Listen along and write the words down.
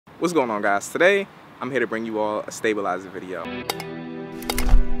What's going on, guys? Today I'm here to bring you all a stabilizer video.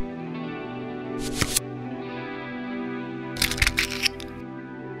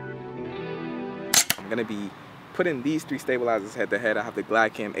 I'm gonna be putting these three stabilizers head to head. I have the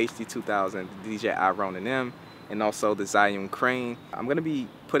Glidecam HD2000, the DJI Ronin-M, and also the Zhiyun Crane. I'm gonna be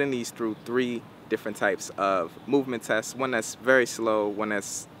putting these through three different types of movement tests. One that's very slow, one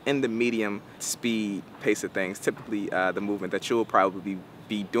that's in the medium speed pace of things, typically the movement that you'll probably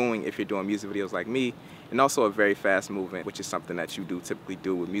be doing if you're doing music videos like me, and also a very fast movement, which is something that you do typically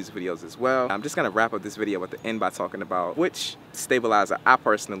do with music videos as well. I'm just gonna wrap up this video at the end by talking about which stabilizer I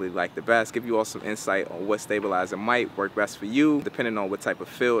personally like the best, give you all some insight on what stabilizer might work best for you, depending on what type of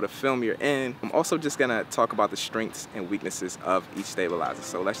field or film you're in. I'm also just gonna talk about the strengths and weaknesses of each stabilizer.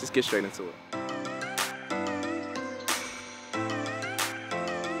 So let's just get straight into it.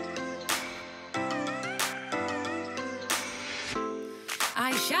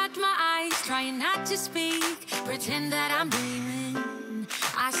 I shut my eyes, trying not to speak, pretend that I'm dreaming.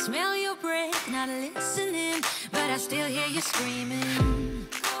 I smell your breath, not listening, but I still hear you screaming.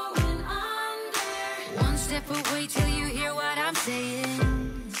 Going under. One step away till you hear what I'm saying.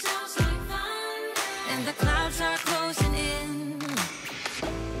 Sounds like thunder. And the clouds are closing in.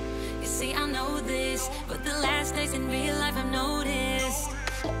 You see, I know this, but the last days in real life I've noticed.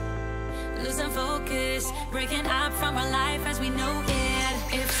 Losing focus, breaking up from our life as we know it.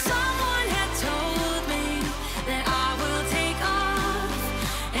 If someone had told me that I will take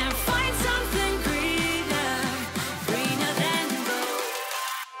off and find something greener, greener than gold.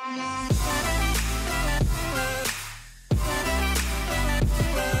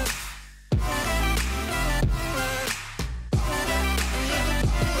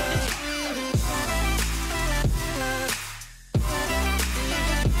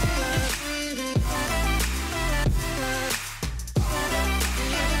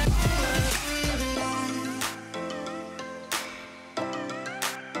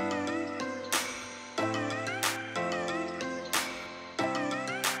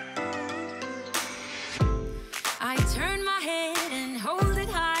 I turn my head and hold it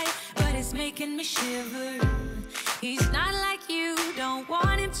high, but it's making me shiver. He's not like you, don't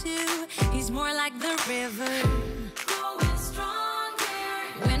want him to. He's more like the river, growing stronger.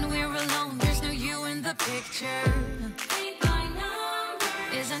 When we're alone, there's no you in the picture. Think my number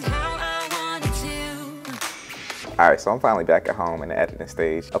isn't how I wanted to. Alright, so I'm finally back at home in the editing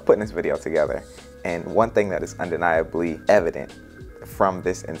stage of putting this video together. And one thing that is undeniably evident from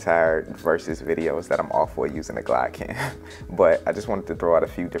this entire versus video is that I'm all for using a Glidecam. But I just wanted to throw out a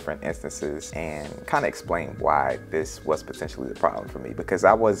few different instances and kind of explain why this was potentially the problem for me, because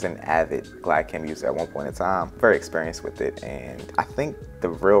I was an avid Glidecam user at one point in time, very experienced with it, and I think the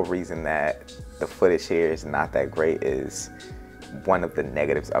real reason that the footage here is not that great is one of the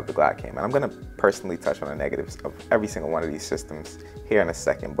negatives of the Glidecam. And I'm gonna personally touch on the negatives of every single one of these systems here in a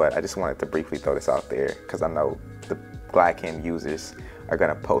second, but I just wanted to briefly throw this out there because I know the Glidecam users are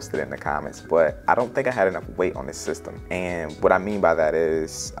gonna post it in the comments, but I don't think I had enough weight on this system. And what I mean by that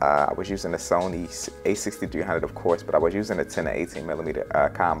is I was using the Sony a6300, of course, but I was using a 10 to 18 millimeter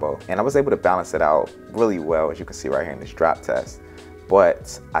combo, and I was able to balance it out really well, as you can see right here in this drop test.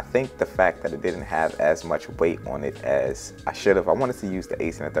 But I think the fact that it didn't have as much weight on it as I should have. I wanted to use the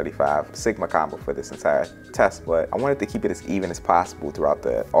 18 to 35 Sigma combo for this entire test, but I wanted to keep it as even as possible throughout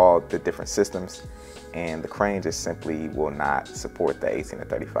all the different systems. And the Crane just simply will not support the 18 to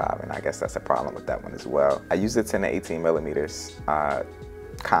 35, and I guess that's a problem with that one as well. I used the 10 to 18 millimeters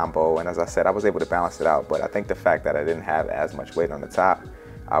combo, and as I said, I was able to balance it out, but I think the fact that I didn't have as much weight on the top,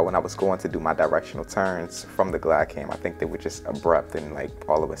 when I was going to do my directional turns from the Glidecam, I think they were just abrupt and like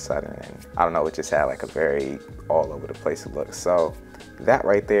all of a sudden, and I don't know, it just had like a very all over the place look. So that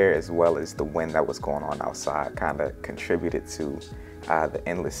right there, as well as the wind that was going on outside, kind of contributed to the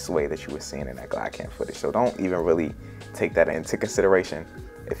endless sway that you were seeing in that Glidecam footage. So don't even really take that into consideration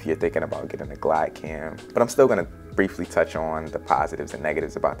if you're thinking about getting a Glidecam. But I'm still gonna briefly touch on the positives and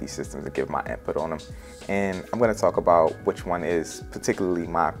negatives about these systems and give my input on them. And I'm gonna talk about which one is particularly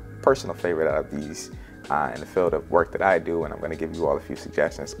my personal favorite out of these in the field of work that I do, and I'm gonna give you all a few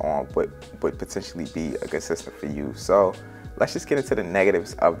suggestions on what would potentially be a good system for you. So let's just get into the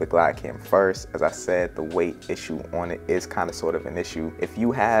negatives of the Glidecam first. As I said, the weight issue on it is kind of sort of an issue. If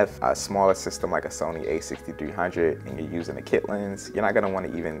you have a smaller system like a Sony a6300 and you're using a kit lens, you're not gonna want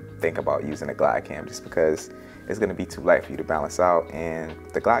to even think about using a Glidecam just because it's gonna be too light for you to balance out. And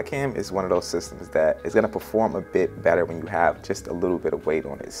the Glidecam is one of those systems that is gonna perform a bit better when you have just a little bit of weight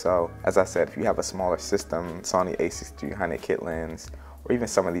on it. So as I said, if you have a smaller system, Sony a6300 kit lens, or or even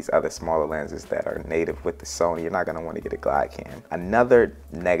some of these other smaller lenses that are native with the Sony, you're not gonna want to get a Glidecam. Another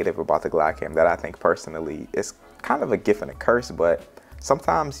negative about the Glidecam that I think personally is kind of a gift and a curse, but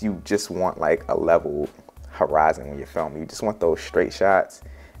sometimes you just want like a level horizon when you're filming. You just want those straight shots,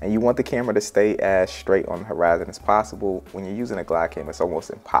 and you want the camera to stay as straight on the horizon as possible. When you're using a Glidecam, it's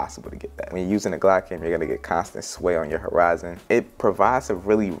almost impossible to get that. When you're using a Glidecam, you're gonna get constant sway on your horizon. It provides a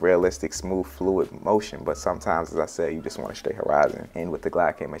really realistic, smooth, fluid motion, but sometimes, as I said, you just want a straight horizon. And with the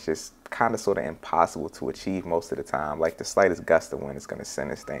Glidecam, it's just kind of sort of impossible to achieve most of the time. Like the slightest gust of wind is gonna send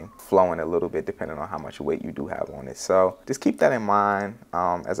this thing flowing a little bit depending on how much weight you do have on it. So just keep that in mind.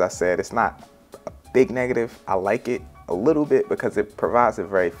 As I said, it's not a big negative. I like it a little bit because it provides a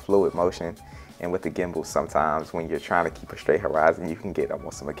very fluid motion, and with the gimbal, sometimes when you're trying to keep a straight horizon, you can get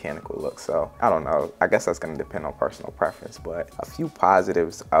almost a mechanical look. So I don't know, I guess that's going to depend on personal preference, but a few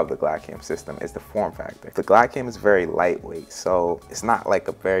positives of the Glidecam system is the form factor. The Glidecam is very lightweight, so it's not like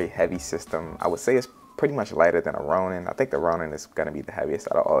a very heavy system. I would say it's pretty much lighter than a Ronin. I think the Ronin is going to be the heaviest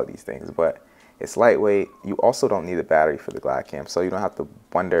out of all of these things, but it's lightweight. You also don't need a battery for the Glidecam, so you don't have to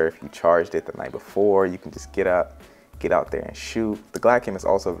wonder if you charged it the night before. You can just get up, get out there and shoot. The Glidecam is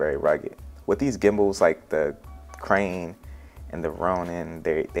also very rugged. With these gimbals like the Crane and the Ronin,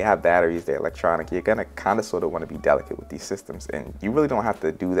 they have batteries, they're electronic. You're gonna kind of sort of want to be delicate with these systems, and you really don't have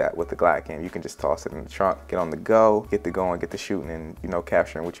to do that with the Glidecam. You can just toss it in the trunk, get on the go, get to going, get to shooting, and you know,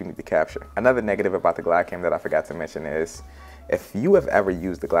 capturing what you need to capture. Another negative about the Glidecam that I forgot to mention is if you have ever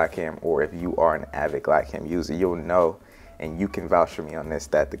used the Glidecam, or if you are an avid Glidecam user, you'll know, and you can vouch for me on this,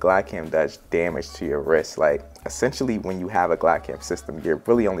 that the Glidecam does damage to your wrist. Like essentially when you have a Glidecam system, you're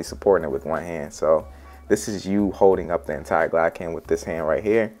really only supporting it with one hand. So this is you holding up the entire Glidecam with this hand right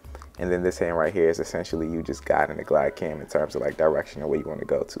here. And then this hand right here is essentially you just guiding the Glidecam in terms of like direction or where you want to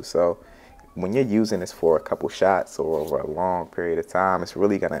go to. So when you're using this for a couple shots or over a long period of time, it's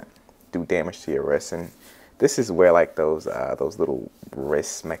really gonna do damage to your wrist. And this is where like those little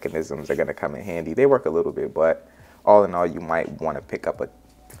wrist mechanisms are gonna come in handy. They work a little bit, but all in all, you might want to pick up a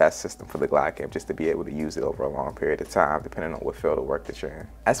vest system for the Glidecam just to be able to use it over a long period of time, depending on what field of work that you're in.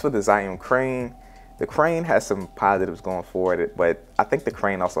 As for the Zhiyun Crane, the Crane has some positives going for it, but I think the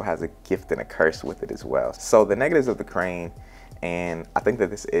Crane also has a gift and a curse with it as well. So the negatives of the Crane, and I think that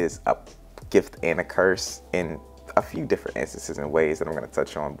this is a gift and a curse in a few different instances and ways that I'm going to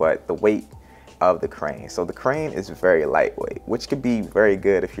touch on, but the weight of the Crane. So the Crane is very lightweight, which could be very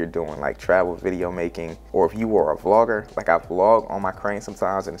good if you're doing like travel video making, or if you were a vlogger. Like I vlog on my Crane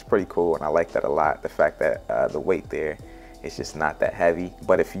sometimes, and it's pretty cool, and I like that a lot, the fact that the weight there is just not that heavy.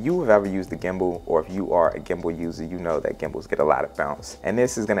 But if you have ever used the gimbal, or if you are a gimbal user, you know that gimbals get a lot of bounce, and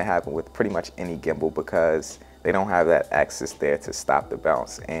this is going to happen with pretty much any gimbal because they don't have that axis there to stop the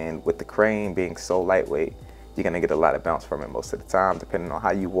bounce. And with the Crane being so lightweight, you're gonna get a lot of bounce from it most of the time, depending on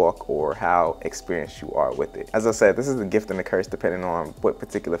how you walk or how experienced you are with it. As I said, this is a gift and a curse depending on what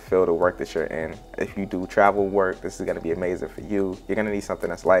particular field of work that you're in. If you do travel work, this is gonna be amazing for you. You're gonna need something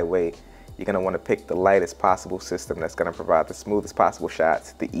that's lightweight. You're gonna wanna pick the lightest possible system that's gonna provide the smoothest possible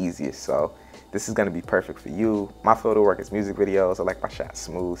shots, the easiest. So this is gonna be perfect for you. My field of work is music videos. I like my shots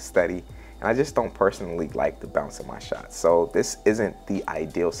smooth, steady, and I just don't personally like the bounce of my shots. So this isn't the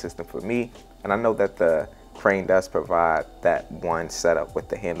ideal system for me, and I know that the Crane does provide that one setup with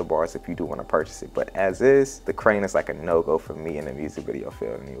the handlebars if you do want to purchase it, but as is, the Crane is like a no-go for me in the music video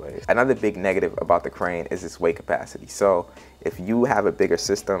field anyways. Another big negative about the Crane is its weight capacity. So if you have a bigger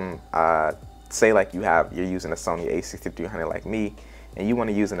system, say like you're using a Sony a6300 like me, and you want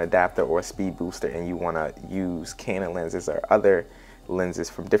to use an adapter or a speed booster, and you want to use Canon lenses or other lenses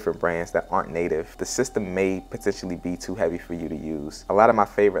from different brands that aren't native, the system may potentially be too heavy for you to use. A lot of my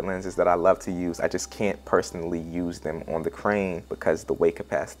favorite lenses that I love to use, I just can't personally use them on the Crane because the weight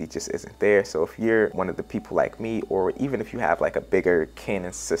capacity just isn't there. So if you're one of the people like me, or even if you have like a bigger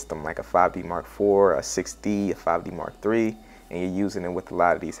Canon system like a 5D Mark IV, a 6D, a 5D Mark III, and you're using it with a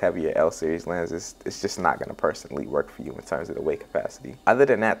lot of these heavier L series lenses, it's just not going to personally work for you in terms of the weight capacity. Other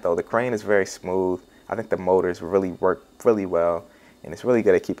than that though, the Crane is very smooth. I think the motors really work really well, and it's really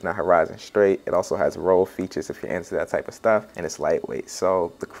good at keeping the horizon straight. It also has roll features if you're into that type of stuff, and it's lightweight.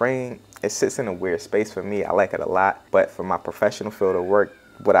 So the Crane, it sits in a weird space for me. I like it a lot, but for my professional field of work,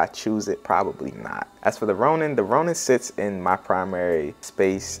 Would I choose it? Probably not. As for the Ronin sits in my primary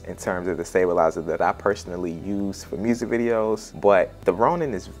space in terms of the stabilizer that I personally use for music videos, but the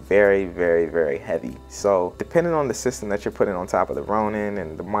Ronin is very, very, very heavy. So depending on the system that you're putting on top of the Ronin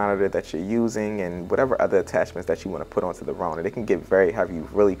and the monitor that you're using and whatever other attachments that you want to put onto the Ronin, it can get very heavy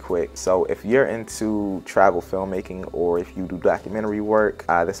really quick. So if you're into travel filmmaking or if you do documentary work,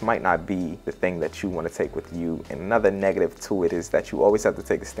 this might not be the thing that you want to take with you. And another negative to it is that you always have to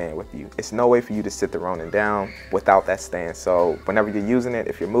take a stand with you. It's no way for you to sit the Ronin down without that stand. So whenever you're using it,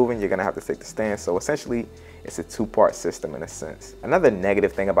 if you're moving, you're gonna have to take the stand. So essentially, it's a two-part system in a sense. Another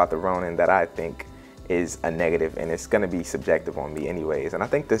negative thing about the Ronin that I think is a negative, and it's gonna be subjective on me anyways, and I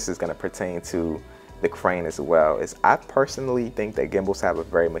think this is gonna pertain to the Crane as well, is I personally think that gimbals have a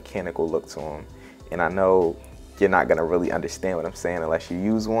very mechanical look to them. And I know you're not gonna really understand what I'm saying unless you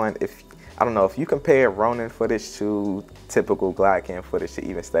use one. I don't know, if you compare Ronin footage to typical Glidecam footage to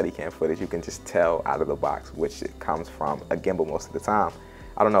even Steadicam footage, you can just tell out of the box which it comes from a gimbal most of the time.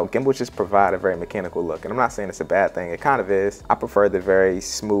 I don't know, gimbals just provide a very mechanical look, and I'm not saying it's a bad thing, it kind of is. I prefer the very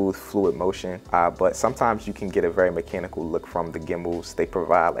smooth, fluid motion, but sometimes you can get a very mechanical look from the gimbals. They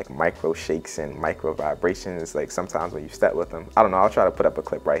provide like micro shakes and micro vibrations, like sometimes when you step with them. I don't know, I'll try to put up a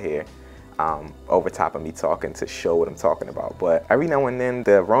clip right here. Over top of me talking to show what I'm talking about, but every now and then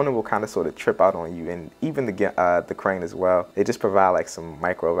the Ronin will kind of sort of trip out on you, and even the Crane as well. They just provide like some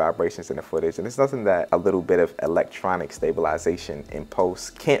micro vibrations in the footage, and it's nothing that a little bit of electronic stabilization in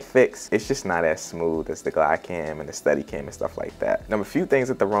post can't fix. It's just not as smooth as the Glidecam and the Steadicam and stuff like that. Now, a few things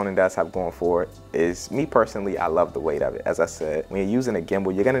that the Ronin does have going for it is, me personally, I love the weight of it. As I said, when you're using a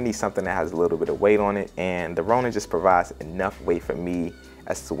gimbal, you're gonna need something that has a little bit of weight on it, and the Ronin just provides enough weight for me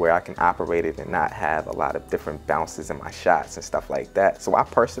as to where I can operate it and not have a lot of different bounces in my shots and stuff like that. So I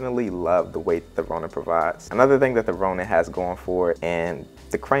personally love the weight the Ronin provides. Another thing that the Ronin has going for it, and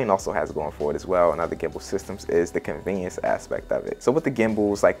the Crane also has going for it as well, and other gimbal systems, is the convenience aspect of it. So with the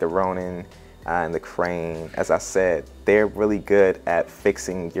gimbals like the Ronin and the Crane, as I said, they're really good at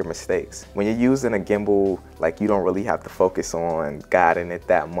fixing your mistakes. When you're using a gimbal, like, you don't really have to focus on guiding it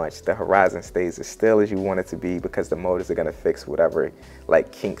that much. The horizon stays as still as you want it to be because the motors are gonna fix whatever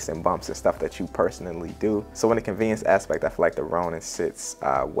like kinks and bumps and stuff that you personally do. So in the convenience aspect, I feel like the Ronin sits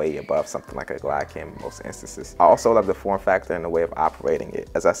way above something like a Glidecam in most instances. I also love the form factor and the way of operating it.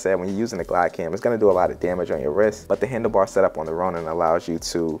 As I said, when you're using a Glidecam, it's gonna do a lot of damage on your wrist, but the handlebar setup on the Ronin allows you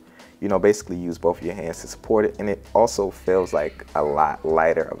to, you know, basically use both of your hands to support it, and it also feels like a lot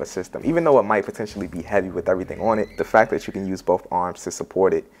lighter of a system. Even though it might potentially be heavy with everything on it, the fact that you can use both arms to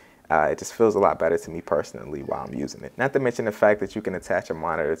support it, it just feels a lot better to me personally while I'm using it. Not to mention the fact that you can attach a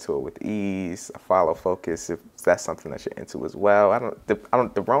monitor to it with ease, a follow focus if that's something that you're into as well.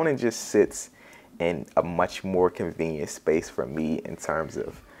 The Ronin just sits in a much more convenient space for me in terms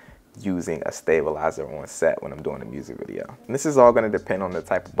of using a stabilizer on set when I'm doing a music video. And this is all going to depend on the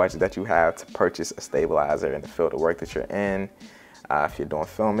type of budget that you have to purchase a stabilizer in the field of work that you're in. If you're doing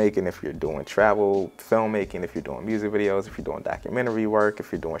filmmaking, if you're doing travel filmmaking, if you're doing music videos, if you're doing documentary work,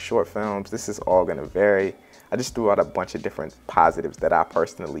 if you're doing short films, this is all going to vary. I just threw out a bunch of different positives that I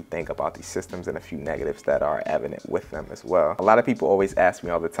personally think about these systems and a few negatives that are evident with them as well. A lot of people always ask me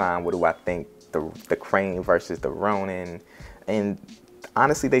all the time, what do I think the Crane versus the Ronin? And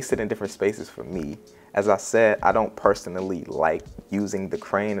honestly, they sit in different spaces for me. As I said, I don't personally like using the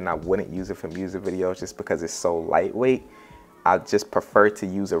Crane, and I wouldn't use it for music videos just because it's so lightweight. I just prefer to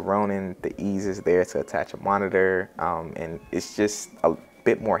use a Ronin. The ease is there to attach a monitor, and it's just a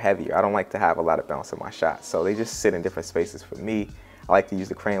bit more heavier. I don't like to have a lot of bounce in my shots, so they just sit in different spaces for me. I like to use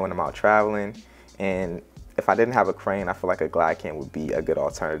the Crane when I'm out traveling, and if I didn't have a Crane, I feel like a Glidecam would be a good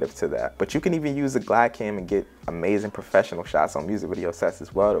alternative to that. But you can even use a Glidecam and get amazing professional shots on music video sets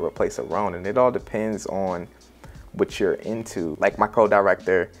as well to replace a Ronin. It all depends on what you're into. Like my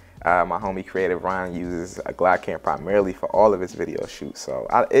co-director, my homie Creative Ryan, uses a Glidecam primarily for all of his video shoots. So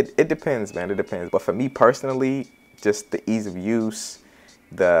it depends, man, it depends. But for me personally, just the ease of use,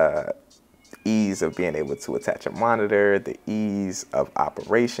 the ease of being able to attach a monitor, the ease of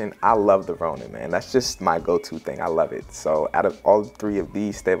operation, I love the Ronin, man. That's just my go-to thing. I love it. So out of all three of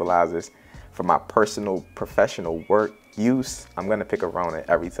these stabilizers, for my personal professional work use, I'm gonna pick a Ronin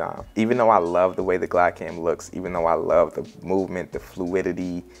every time. Even though I love the way the Glidecam looks, even though I love the movement, the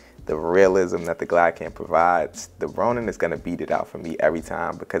fluidity, the realism that the Glidecam provides, the Ronin is gonna beat it out for me every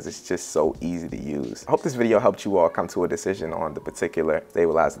time because it's just so easy to use. I hope this video helped you all come to a decision on the particular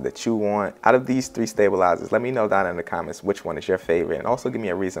stabilizer that you want. Out of these three stabilizers, let me know down in the comments which one is your favorite, and also give me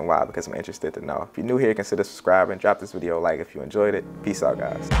a reason why, because I'm interested to know. If you're new here, consider subscribing, drop this video a like if you enjoyed it. Peace out,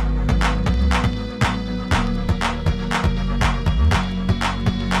 guys.